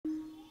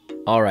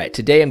All right,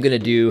 today I'm going to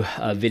do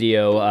a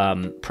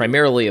video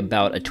primarily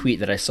about a tweet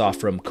that I saw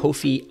from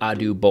Kofi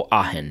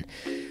Adu-Boahen.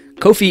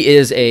 Kofi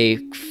is a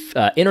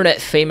internet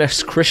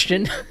famous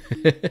Christian,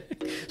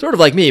 sort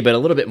of like me, but a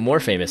little bit more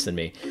famous than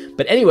me.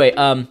 But anyway,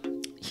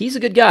 he's a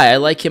good guy. I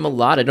like him a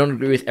lot. I don't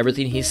agree with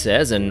everything he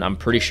says, and I'm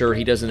pretty sure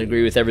he doesn't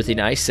agree with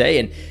everything I say.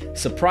 And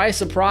surprise,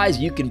 surprise,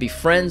 you can be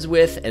friends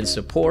with and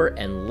support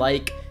and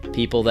like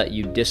people that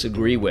you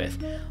disagree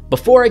with.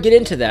 Before I get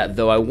into that,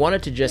 though, I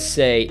wanted to just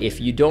say, if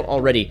you don't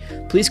already,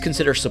 please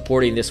consider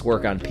supporting this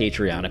work on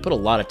Patreon. I put a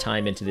lot of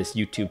time into this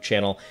YouTube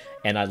channel,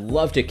 and I'd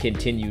love to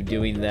continue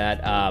doing that.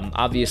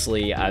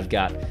 Obviously, I've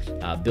got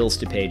bills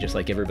to pay just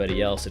like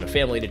everybody else, and a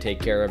family to take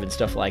care of and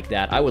stuff like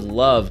that. I would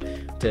love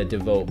to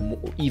devote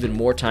even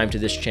more time to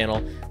this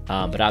channel,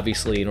 but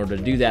obviously, in order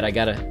to do that, I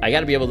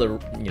gotta be able to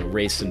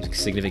raise some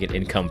significant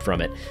income from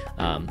it,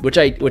 which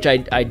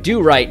I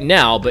do right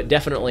now, but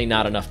definitely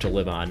not enough to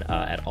live on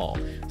at all.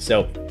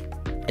 So.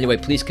 Anyway,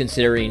 please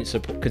consider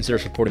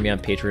supporting me on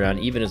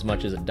Patreon, even as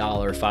much as $1,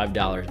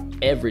 $5.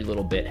 Every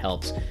little bit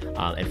helps.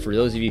 And for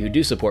those of you who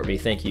do support me,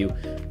 thank you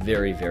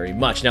very, very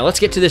much. Now, let's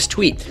get to this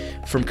tweet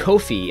from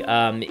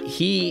Kofi.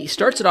 He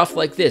starts it off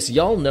like this.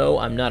 Y'all know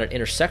I'm not an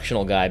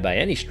intersectional guy by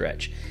any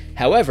stretch.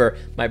 However,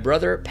 my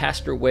brother,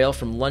 Pastor Whale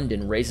from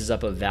London, raises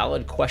up a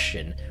valid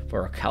question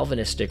for our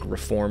Calvinistic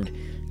Reformed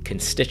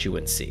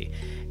constituency.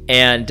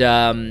 And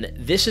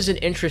this is an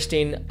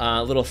interesting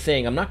little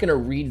thing. I'm not going to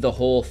read the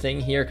whole thing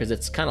here because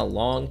it's kind of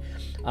long,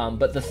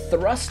 but the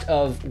thrust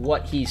of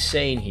what he's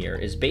saying here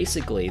is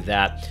basically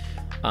that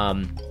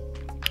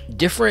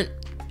different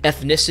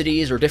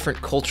ethnicities or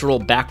different cultural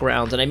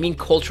backgrounds, and I mean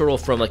cultural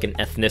from like an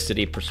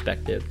ethnicity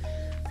perspective,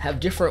 have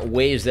different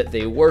ways that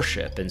they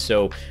worship. And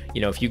so,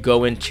 if you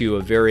go into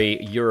a very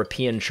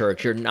European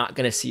church, you're not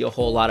going to see a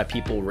whole lot of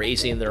people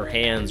raising their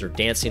hands or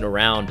dancing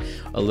around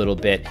a little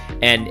bit.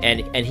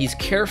 And he's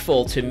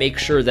careful to make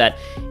sure that,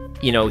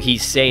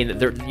 he's saying that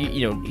they're,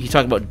 he's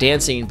talking about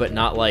dancing, but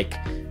not like,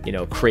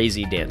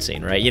 crazy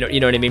dancing, right? You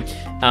know what I mean?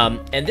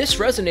 And this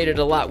resonated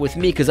a lot with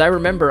me because I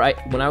remember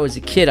when I was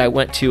a kid, I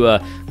went to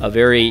a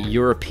very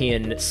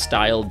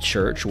European-styled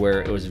church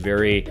where it was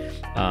very,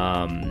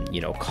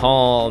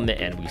 calm,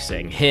 and we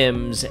sang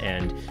hymns,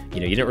 and,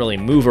 you didn't really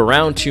move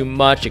around too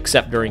much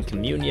except during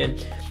communion.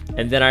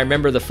 And then I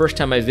remember the first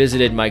time I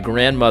visited my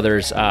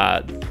grandmother's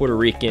Puerto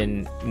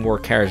Rican, more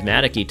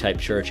charismatic-y type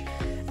church,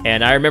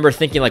 and I remember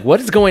thinking, like, what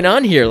is going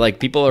on here? Like,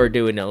 people are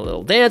doing a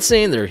little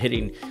dancing, they're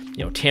hitting,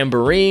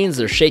 tambourines,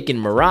 they're shaking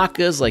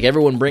maracas, like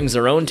everyone brings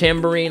their own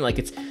tambourine. Like,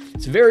 it's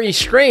very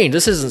strange.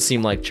 This doesn't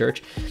seem like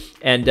church.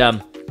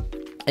 And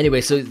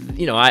anyway, so,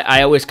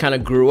 I always kind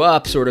of grew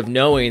up sort of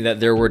knowing that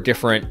there were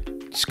different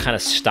kind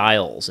of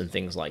styles and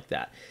things like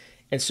that.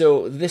 And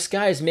so this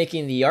guy is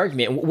making the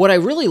argument. What I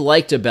really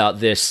liked about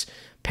this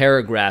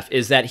paragraph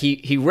is that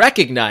he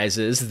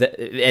recognizes that,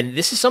 and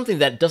this is something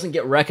that doesn't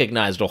get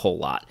recognized a whole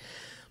lot,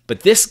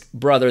 but this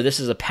brother,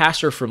 this is a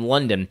pastor from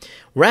London,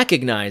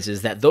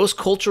 recognizes that those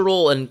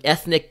cultural and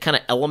ethnic kind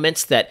of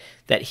elements that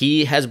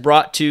he has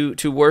brought to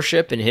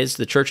worship in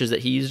the churches that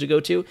he used to go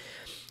to,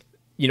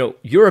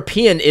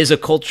 European is a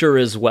culture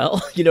as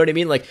well. You know what I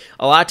mean? Like,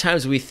 a lot of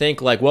times we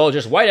think like, well,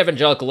 just white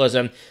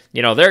evangelicalism,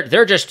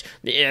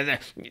 they're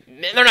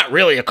not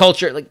really a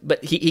culture. Like,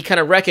 but he kind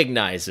of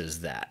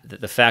recognizes that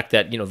the fact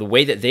that, the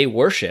way that they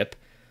worship,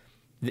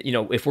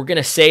 if we're going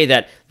to say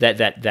that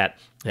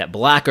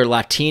Black or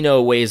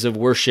Latino ways of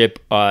worship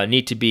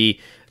need to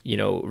be,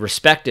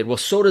 respected, well,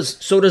 so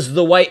does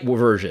the white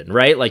version,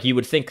 right? Like, you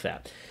would think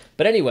that.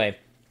 But anyway,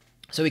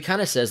 so he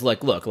kind of says,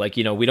 like, look, like,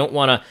 we don't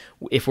want to,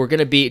 if we're going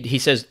to be, he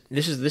says,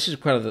 this is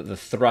kind of the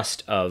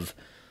thrust of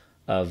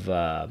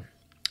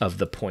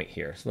the point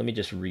here. So let me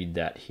just read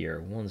that here.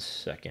 1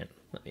 second.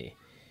 Let me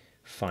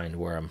find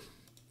where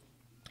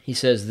he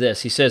says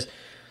this. He says,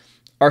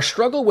 our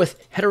struggle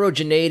with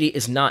heterogeneity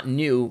is not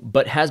new,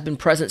 but has been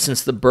present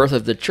since the birth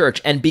of the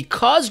church. And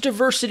because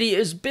diversity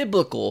is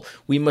biblical,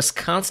 we must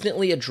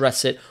constantly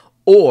address it,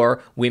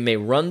 or we may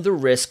run the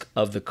risk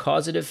of the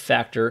causative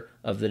factor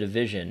of the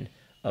division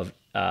of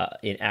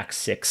in Acts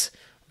 6,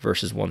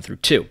 verses 1 through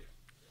 2.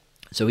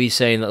 So he's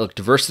saying that, look,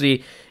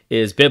 diversity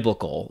is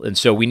biblical, and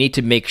so we need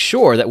to make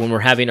sure that when we're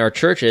having our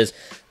churches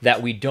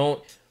that we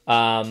don't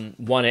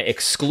want to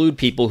exclude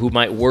people who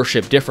might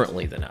worship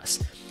differently than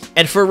us.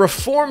 And for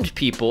Reformed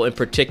people in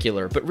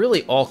particular, but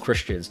really all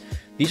Christians,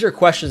 these are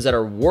questions that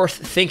are worth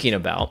thinking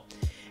about.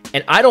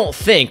 And I don't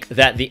think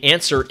that the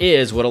answer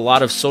is what a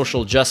lot of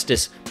social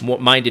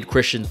justice-minded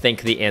Christians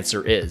think the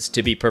answer is,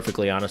 to be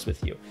perfectly honest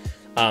with you.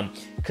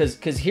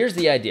 Because here's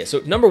the idea. So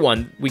number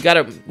one, we got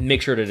to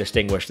make sure to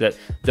distinguish that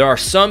there are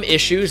some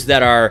issues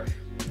that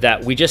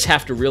we just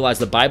have to realize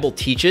the Bible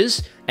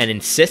teaches and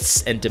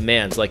insists and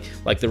demands. Like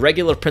the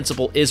regular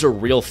principle is a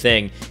real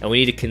thing, and we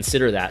need to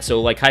consider that.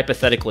 So, like,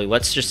 hypothetically,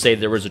 let's just say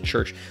there was a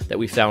church that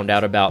we found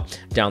out about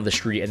down the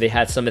street, and they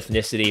had some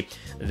ethnicity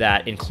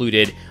that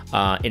included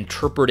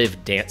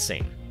interpretive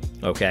dancing,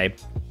 okay?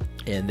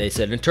 And they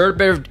said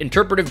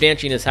interpretive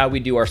dancing is how we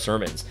do our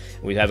sermons.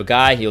 We have a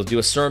guy, he'll do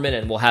a sermon,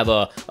 and we'll have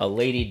a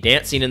lady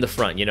dancing in the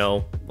front,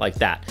 like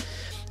that.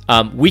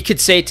 We could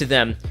say to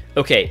them,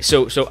 okay,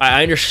 so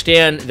I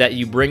understand that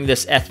you bring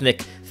this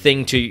ethnic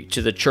thing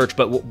to the church,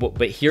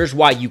 but here's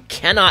why you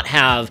cannot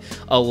have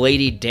a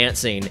lady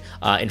dancing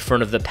in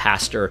front of the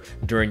pastor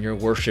during your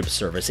worship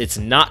service. It's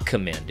not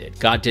commanded.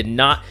 God did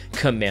not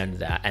command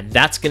that, and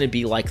that's going to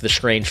be like the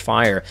strange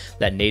fire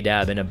that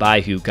Nadab and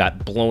Abihu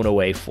got blown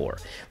away for.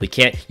 You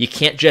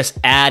can't just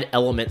add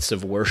elements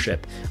of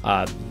worship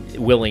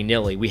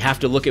willy-nilly. We have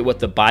to look at what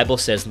the Bible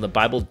says, and the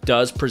Bible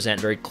does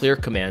present very clear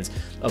commands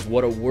of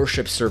what a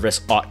worship service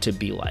ought to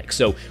be like.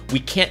 So we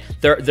can't.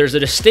 There's a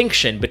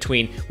distinction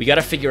between, we got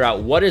to figure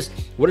out what is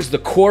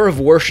the core of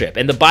worship,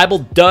 and the Bible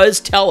does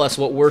tell us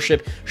what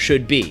worship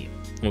should be.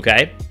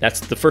 Okay,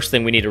 that's the first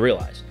thing we need to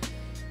realize.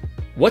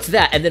 What's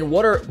that? And then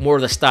what are more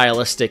of the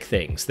stylistic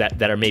things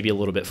that are maybe a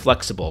little bit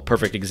flexible?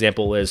 Perfect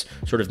example is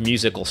sort of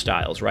musical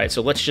styles, right?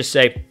 So let's just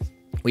say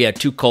we had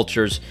two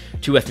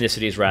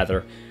ethnicities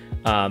rather.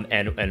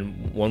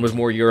 And one was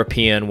more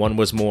European, one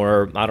was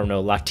more, I don't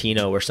know,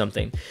 Latino or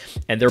something.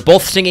 And they're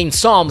both singing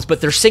psalms, but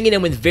they're singing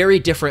them with very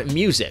different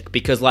music,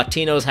 because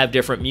Latinos have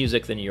different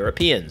music than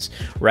Europeans,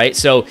 right?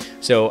 So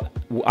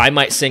I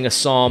might sing a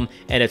psalm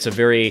and it's a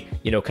very,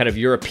 kind of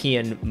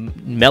European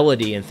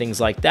melody and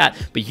things like that.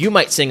 But you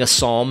might sing a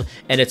psalm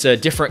and it's a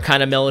different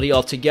kind of melody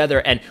altogether.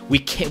 And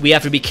we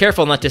have to be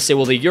careful not to say,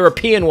 well, the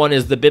European one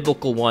is the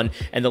biblical one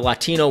and the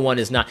Latino one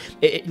is not.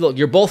 Look,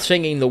 you're both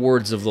singing the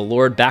words of the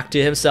Lord back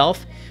to himself.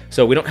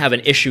 So we don't have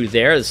an issue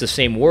there. It's the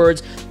same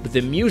words, but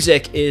the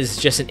music is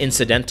just an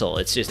incidental.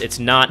 It's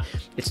not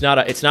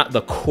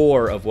the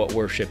core of what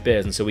worship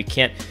is, and so we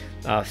can't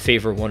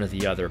favor one or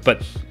the other.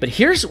 But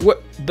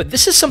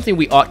this is something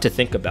we ought to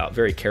think about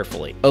very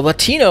carefully. A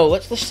Latino,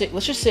 let's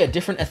just say a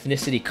different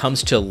ethnicity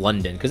comes to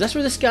London, because that's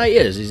where this guy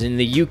is. He's in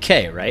the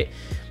UK, right?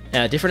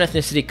 A different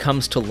ethnicity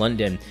comes to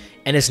London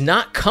and is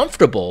not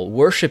comfortable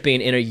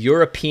worshiping in a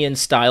European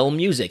style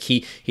music.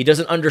 He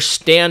doesn't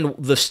understand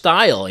the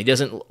style. He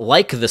doesn't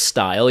like the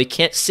style. He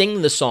can't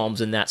sing the psalms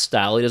in that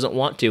style. He doesn't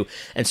want to.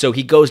 And so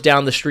he goes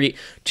down the street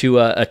to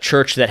a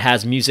church that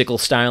has musical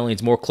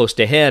stylings more close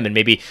to him, and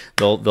maybe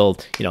they'll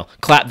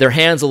clap their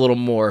hands a little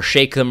more,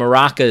 shake the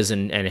maracas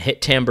and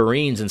hit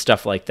tambourines and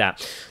stuff like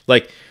that.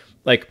 Like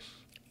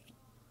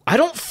I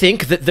don't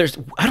think that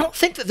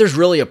there's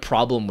really a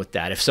problem with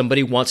that. If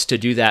somebody wants to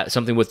do that,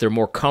 something what they're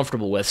more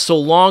comfortable with, so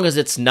long as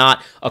it's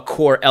not a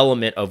core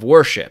element of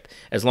worship,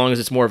 as long as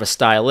it's more of a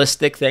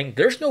stylistic thing,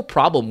 there's no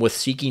problem with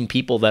seeking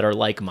people that are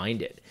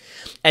like-minded.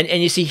 And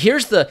you see,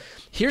 here's the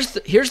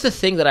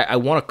thing that I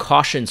want to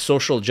caution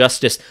social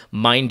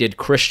justice-minded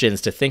Christians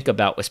to think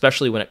about,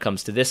 especially when it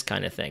comes to this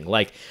kind of thing.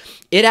 Like,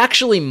 it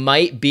actually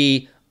might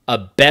be a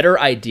better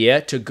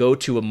idea to go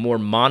to a more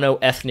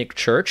monoethnic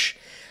church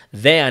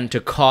than to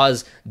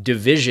cause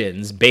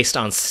divisions based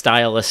on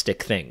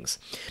stylistic things.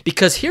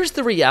 Because here's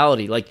the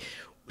reality, like,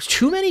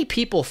 too many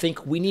people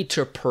think we need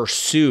to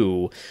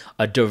pursue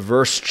a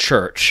diverse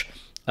church,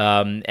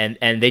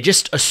 and they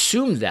just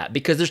assume that,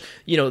 because there's,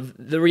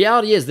 the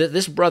reality is that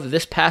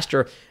this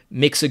pastor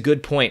makes a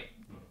good point.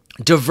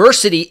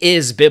 Diversity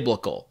is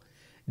biblical.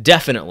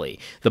 Definitely.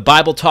 The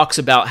Bible talks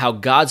about how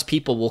God's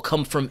people will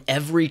come from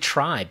every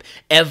tribe,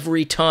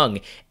 every tongue,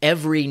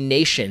 every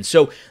nation.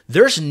 So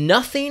there's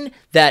nothing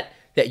that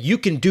you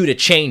can do to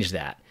change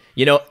that.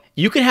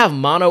 You can have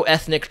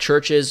monoethnic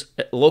churches,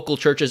 local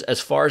churches,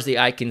 as far as the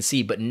eye can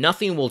see, but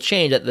nothing will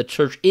change that the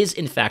church is,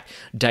 in fact,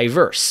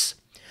 diverse.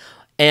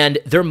 And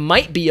there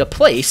might be a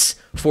place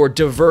for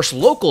diverse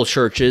local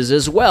churches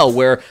as well,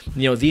 where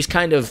these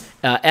kind of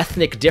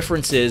ethnic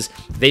differences,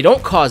 they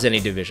don't cause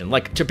any division.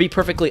 Like, to be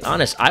perfectly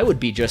honest, I would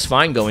be just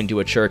fine going to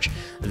a church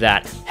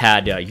that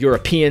had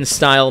European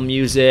style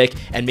music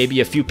and maybe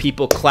a few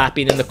people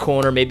clapping in the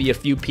corner, maybe a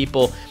few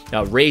people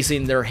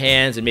raising their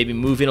hands and maybe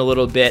moving a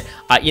little bit.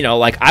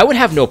 I would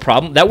have no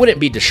problem. That wouldn't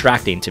be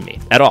distracting to me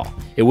at all.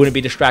 It wouldn't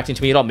be distracting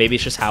to me at all. Maybe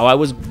it's just how I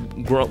was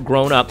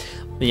grown up,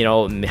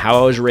 how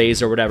I was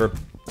raised or whatever.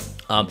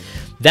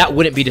 That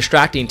wouldn't be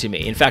distracting to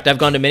me. In fact, I've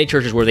gone to many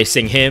churches where they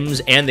sing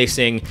hymns and they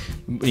sing,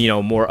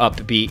 more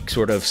upbeat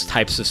sort of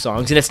types of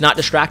songs, and it's not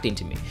distracting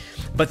to me.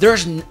 But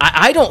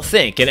I don't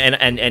think, and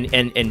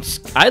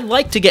I'd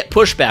like to get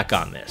pushback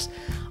on this.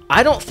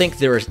 I don't think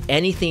there is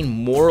anything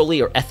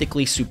morally or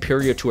ethically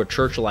superior to a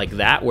church like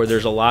that, where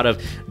there's a lot of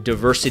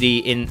diversity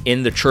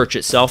in the church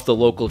itself, the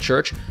local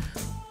church.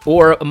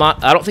 Or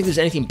I don't think there's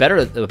anything better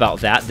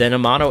about that than a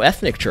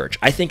monoethnic church.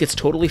 I think it's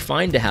totally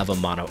fine to have a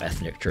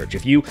monoethnic church.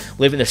 If you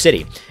live in the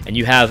city and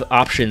you have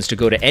options to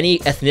go to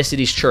any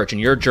ethnicity's church and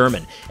you're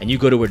German and you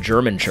go to a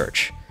German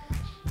church,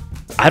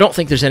 I don't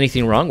think there's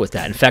anything wrong with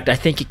that. In fact, I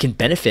think it can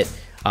benefit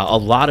a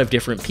lot of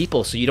different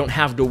people, so you don't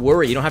have to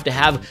worry. You don't have to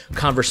have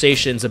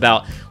conversations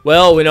about,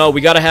 well, we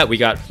got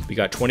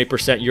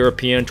 20%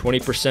 European,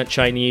 20%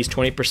 Chinese,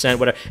 20%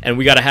 whatever, and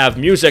we got to have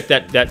music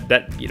that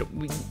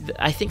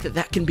I think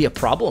that can be a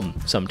problem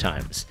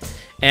sometimes.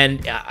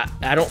 And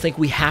I don't think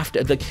we have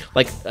to,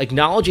 like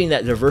acknowledging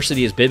that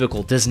diversity is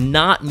biblical does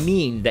not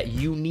mean that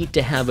you need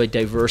to have a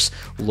diverse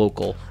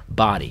local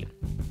body.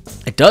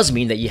 It does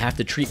mean that you have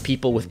to treat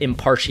people with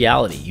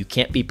impartiality. You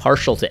can't be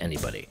partial to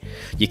anybody.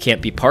 You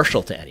can't be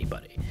partial to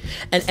anybody.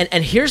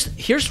 And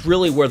here's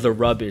really where the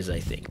rub is, I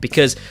think,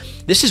 because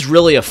this is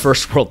really a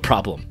first world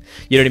problem.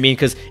 You know what I mean?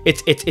 Because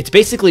it's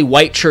basically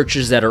white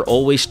churches that are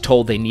always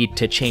told they need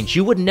to change.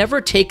 You would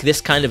never take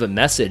this kind of a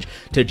message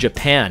to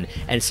Japan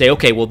and say,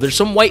 okay, well, there's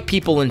some white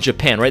people in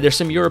Japan, right? There's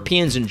some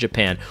Europeans in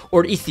Japan,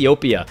 or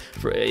Ethiopia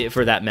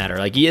for that matter.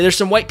 Like, yeah, there's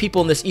some white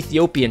people in this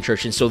Ethiopian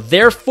church, and so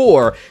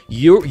therefore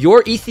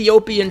your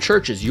Ethiopian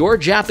churches, your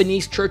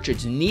Japanese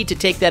churches need to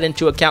take that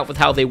into account with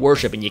how they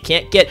worship, and you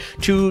can't get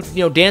too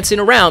dancing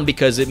around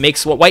because it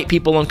makes white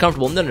people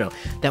uncomfortable. No,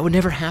 that would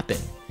never happen.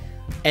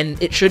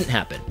 And it shouldn't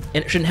happen.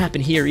 And it shouldn't happen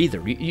here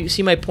either. You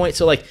see my point?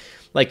 So like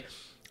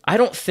I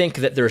don't think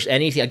that there's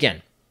anything,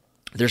 again,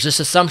 there's this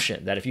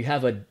assumption that if you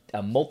have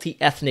a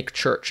multi-ethnic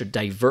church, a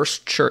diverse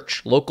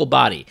church, local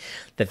body,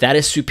 that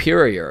is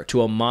superior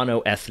to a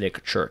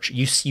monoethnic church.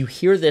 You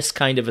hear this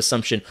kind of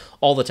assumption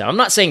all the time. I'm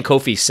not saying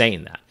Kofi's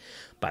saying that,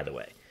 by the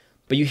way.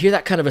 But you hear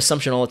that kind of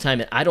assumption all the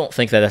time, and I don't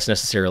think that that's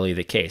necessarily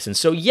the case. And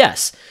so,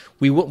 yes,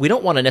 we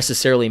don't want to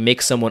necessarily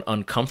make someone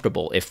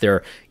uncomfortable if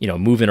they're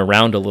moving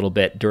around a little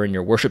bit during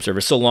your worship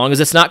service, so long as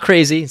it's not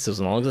crazy, so as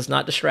long as it's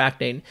not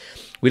distracting.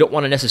 We don't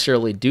want to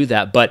necessarily do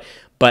that. But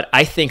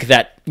I think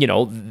that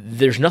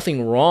there's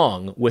nothing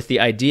wrong with the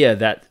idea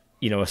that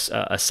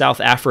a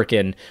South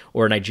African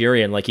or a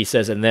Nigerian, like he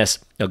says in this,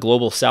 a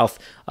global South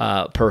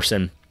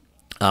person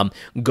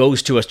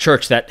goes to a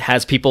church that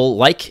has people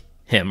like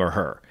him or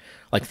her.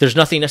 Like, there's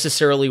nothing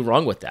necessarily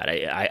wrong with that.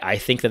 I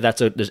think that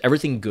there's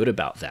everything good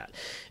about that,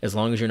 as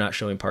long as you're not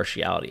showing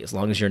partiality, as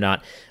long as you're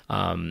not,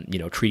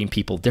 treating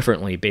people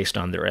differently based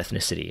on their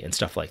ethnicity and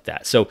stuff like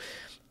that. So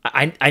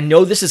I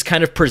know this is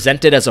kind of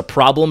presented as a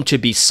problem to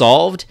be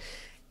solved,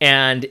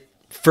 and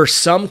for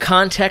some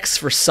contexts,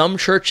 for some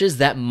churches,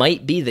 that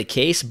might be the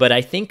case, but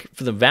I think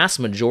for the vast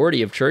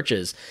majority of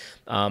churches,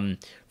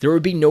 there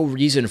would be no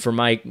reason for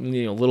my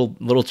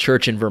little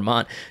church in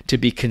Vermont to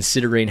be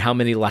considering how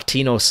many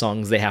Latino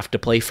songs they have to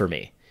play for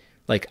me.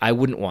 Like, I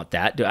wouldn't want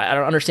that. I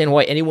don't understand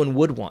why anyone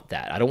would want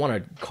that. I don't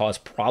want to cause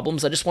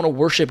problems. I just want to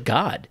worship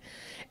God.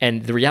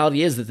 And the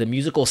reality is that the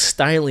musical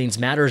stylings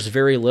matters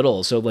very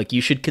little. So, like,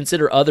 you should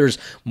consider others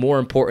more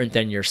important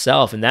than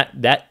yourself, and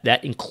that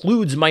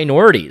includes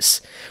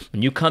minorities.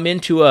 When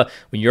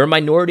you're a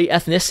minority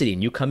ethnicity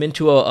and you come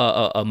into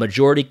a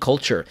majority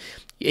culture,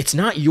 it's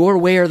not your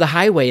way or the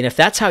highway. And if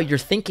that's how you're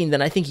thinking,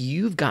 then I think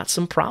you've got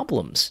some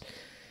problems.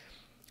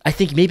 I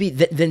think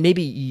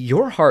maybe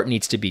your heart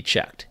needs to be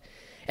checked.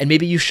 And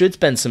maybe you should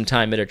spend some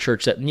time at a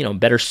church that,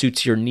 better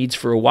suits your needs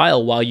for a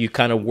while you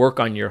kind of work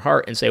on your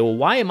heart and say, well,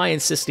 why am I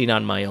insisting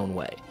on my own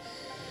way?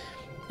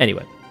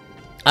 Anyway,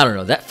 I don't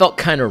know. That felt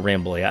kind of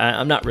rambly.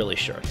 I'm not really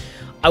sure.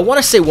 I want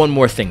to say one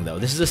more thing, though.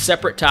 This is a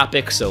separate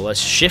topic, so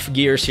let's shift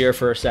gears here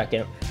for a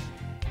second.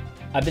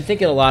 I've been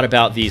thinking a lot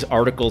about these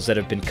articles that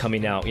have been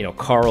coming out,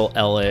 Carl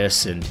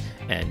Ellis and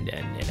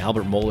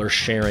Albert Mohler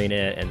sharing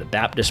it, and the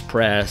Baptist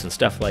Press and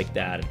stuff like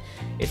that.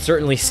 It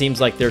certainly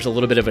seems like there's a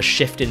little bit of a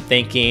shift in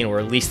thinking, or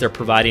at least they're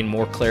providing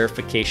more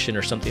clarification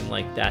or something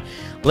like that.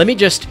 Let me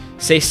just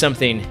say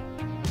something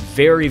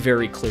very,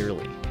 very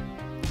clearly.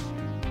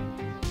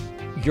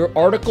 Your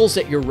articles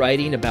that you're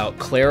writing about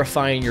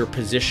clarifying your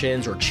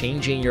positions or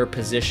changing your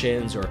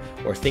positions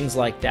or things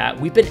like that,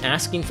 we've been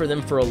asking for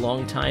them for a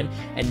long time,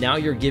 and now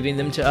you're giving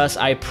them to us.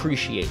 I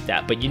appreciate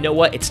that. But you know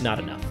what? It's not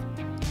enough.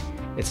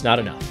 It's not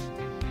enough.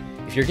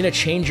 If you're going to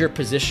change your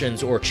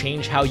positions or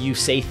change how you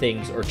say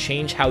things or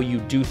change how you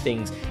do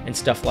things and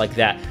stuff like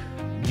that,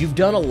 you've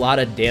done a lot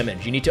of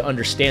damage. You need to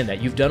understand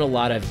that. You've done a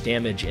lot of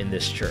damage in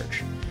this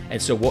church.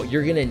 And so what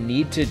you're going to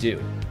need to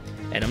do,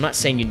 and I'm not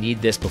saying you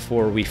need this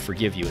before we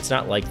forgive you. It's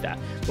not like that.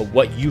 But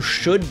what you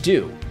should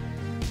do,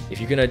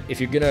 if you're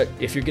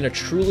gonna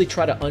truly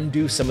try to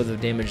undo some of the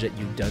damage that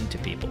you've done to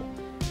people,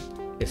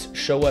 is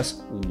show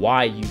us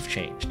why you've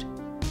changed.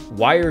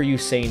 Why are you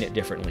saying it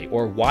differently?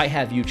 Or why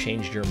have you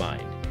changed your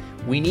mind?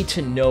 We need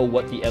to know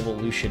what the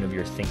evolution of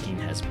your thinking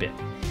has been.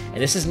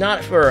 And this is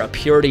not for a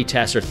purity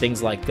test or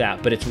things like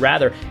that, but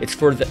it's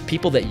for the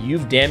people that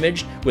you've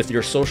damaged with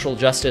your social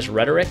justice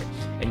rhetoric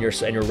and your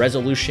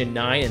Resolution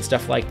 9 and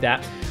stuff like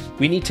that.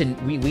 We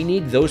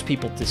need those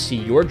people to see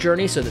your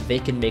journey so that they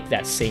can make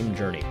that same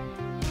journey.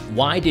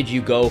 Why did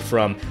you go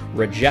from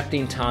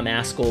rejecting Tom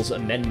Ascol's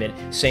amendment,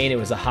 saying it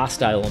was a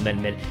hostile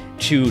amendment,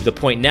 to the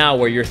point now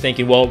where you're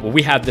thinking, well,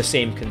 we have the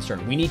same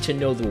concern? We need to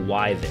know the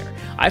why there.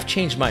 I've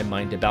changed my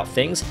mind about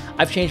things.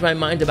 I've changed my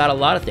mind about a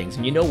lot of things.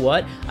 And you know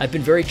what? I've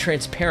been very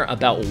transparent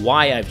about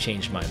why I've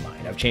changed my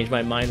mind. I've changed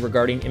my mind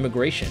regarding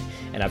immigration.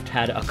 And I've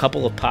had a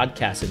couple of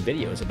podcasts and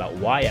videos about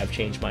why I've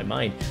changed my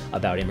mind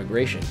about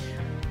immigration.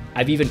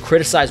 I've even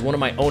criticized one of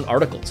my own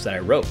articles that I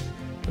wrote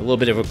A little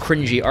bit of a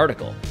cringy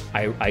article.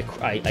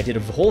 I did a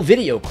whole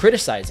video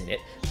criticizing it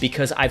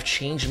because I've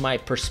changed my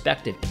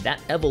perspective. And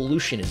that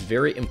evolution is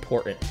very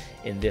important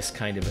in this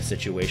kind of a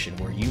situation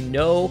where you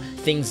know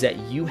things that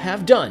you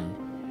have done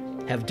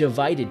have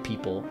divided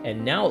people,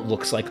 and now it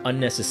looks like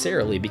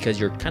unnecessarily because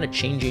you're kind of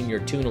changing your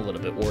tune a little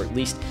bit, or at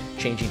least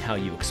changing how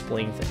you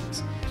explain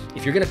things.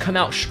 If you're going to come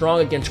out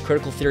strong against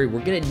critical theory,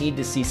 we're going to need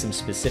to see some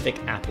specific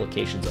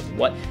applications of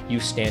what you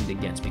stand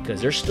against,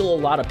 because there's still a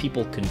lot of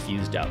people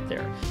confused out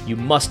there. You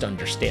must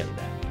understand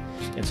that.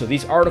 And so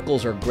these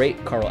articles are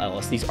great, Carl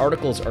Ellis. These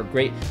articles are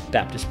great,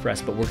 Baptist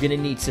Press, but we're going to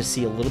need to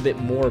see a little bit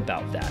more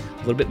about that, a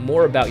little bit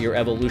more about your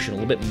evolution, a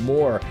little bit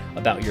more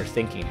about your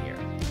thinking here.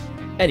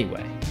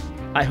 Anyway,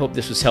 I hope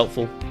this was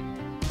helpful.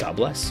 God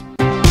bless.